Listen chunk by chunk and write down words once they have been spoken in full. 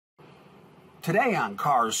Today on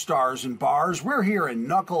Cars, Stars, and Bars, we're here in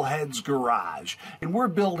KnuckleHead's Garage, and we're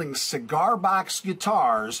building cigar box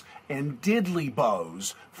guitars and diddly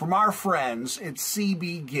bows from our friends at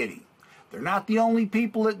CB Gitty. They're not the only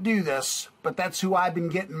people that do this, but that's who I've been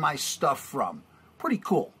getting my stuff from. Pretty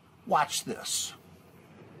cool. Watch this.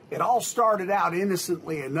 It all started out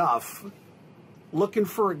innocently enough, looking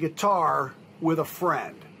for a guitar with a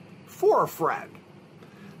friend, for a friend.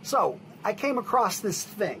 So I came across this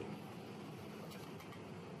thing.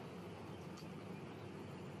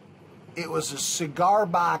 It was a cigar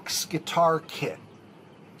box guitar kit.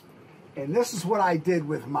 And this is what I did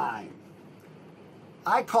with mine.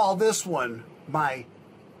 I call this one my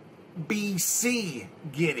BC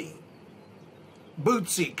Gitty.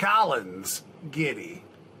 Bootsy Collins Gitty.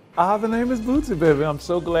 The name is Bootsy, baby. I'm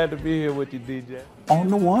so glad to be here with you, DJ. On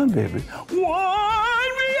the one, baby.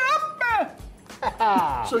 One me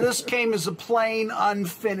up! So this came as a plain,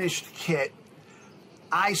 unfinished kit.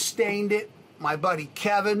 I stained it. My buddy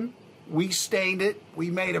Kevin, we stained it.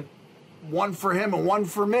 We made one for him and one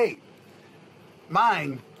for me.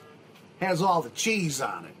 Mine has all the cheese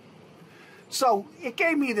on it. So it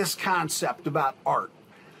gave me this concept about art.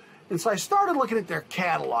 And so I started looking at their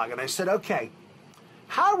catalog and I said, okay,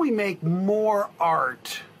 how do we make more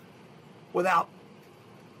art without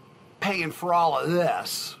paying for all of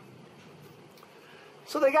this?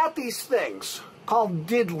 So they got these things called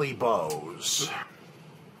diddly bows.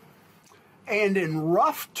 And in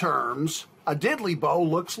rough terms, a diddly bow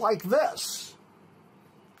looks like this.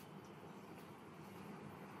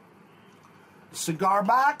 Cigar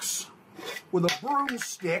box with a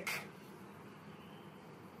broomstick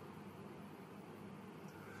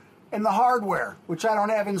and the hardware, which I don't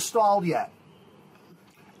have installed yet,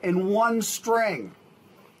 and one string.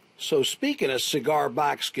 So speaking of cigar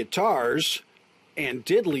box guitars and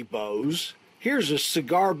diddly bows, here's a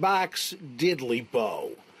cigar box diddly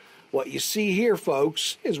bow. What you see here,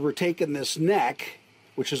 folks, is we're taking this neck,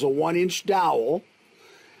 which is a 1-inch dowel,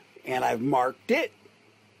 and I've marked it.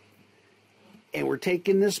 And we're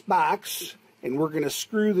taking this box, and we're going to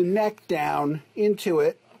screw the neck down into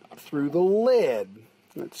it through the lid.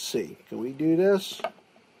 Let's see. Can we do this?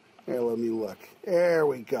 Here, let me look. There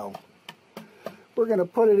we go. We're going to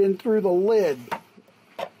put it in through the lid.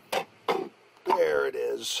 There it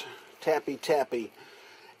is. Tappy, tappy.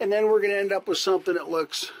 And then we're going to end up with something that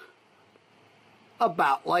looks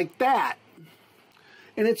about like that.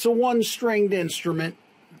 And it's a one-stringed instrument.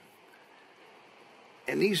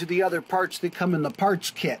 And these are the other parts that come in the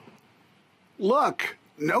parts kit. Look,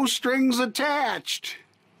 no strings attached.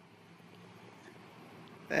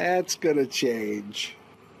 That's gonna change.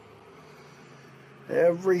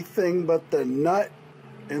 Everything but the nut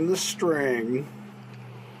and the string.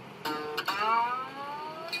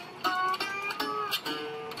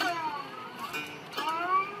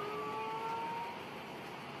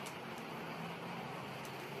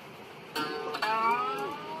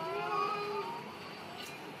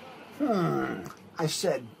 I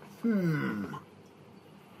said,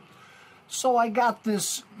 So I got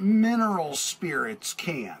this mineral spirits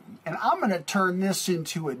can, and I'm going to turn this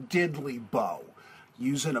into a diddly bow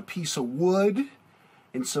using a piece of wood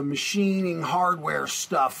and some machining hardware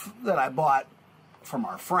stuff that I bought from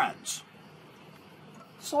our friends.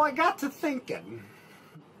 So I got to thinking,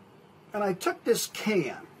 and I took this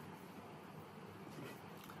can.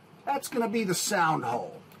 That's going to be the sound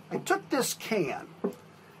hole. I took this can,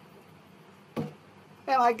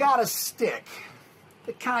 and I got a stick,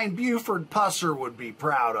 the kind Buford Pusser would be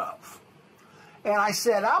proud of. And I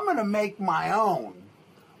said, I'm going to make my own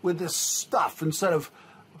with this stuff instead of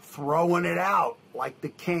throwing it out like the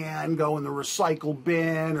can, go in the recycle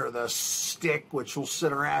bin, or the stick, which will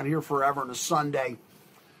sit around here forever on a Sunday.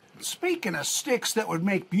 Speaking of sticks that would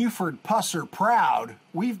make Buford Pusser proud,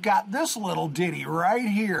 we've got this little ditty right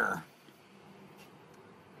here.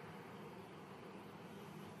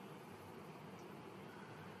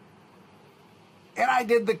 And I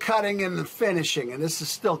did the cutting and the finishing, and this is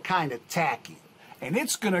still kind of tacky. And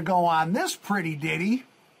it's going to go on this pretty ditty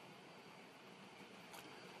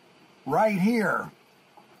right here.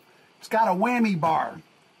 It's got a whammy bar.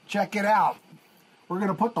 Check it out. We're going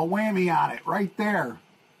to put the whammy on it right there.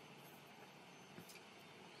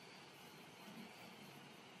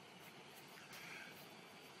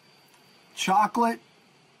 Chocolate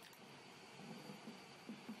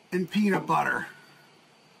and peanut butter.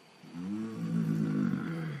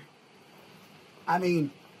 I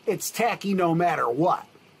mean, it's tacky no matter what.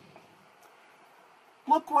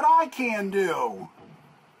 Look what I can do.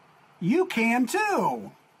 You can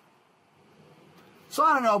too. So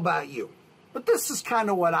I don't know about you, But this is kind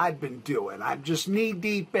of what I've been doing. I'm just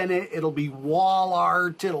knee-deep in it. It'll be wall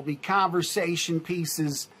art. It'll be conversation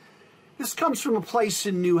pieces. This comes from a place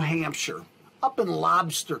in New Hampshire, up in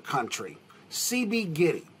lobster country, CB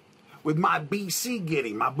Gitty, with my BC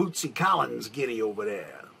Gitty, my Bootsy Collins Gitty over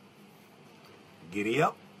there. Giddy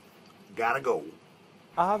up, gotta go.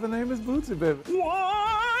 The name is Bootsy, baby. Wind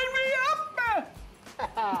me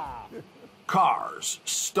up! Cars,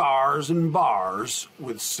 stars, and bars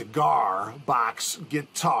with cigar box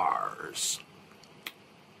guitars.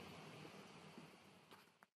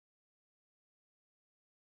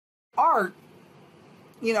 Art,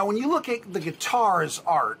 you know, when you look at the guitar as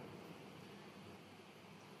art,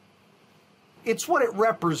 it's what it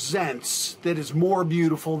represents that is more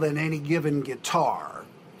beautiful than any given guitar.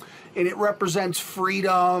 And it represents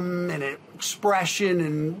freedom and expression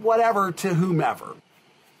and whatever to whomever.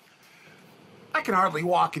 I can hardly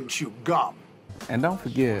walk and chew gum. And don't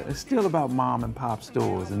forget, it's still about mom and pop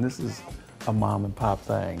stores, and this is a mom and pop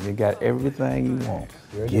thing. They got everything you want,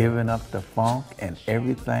 giving up the funk and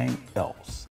everything else.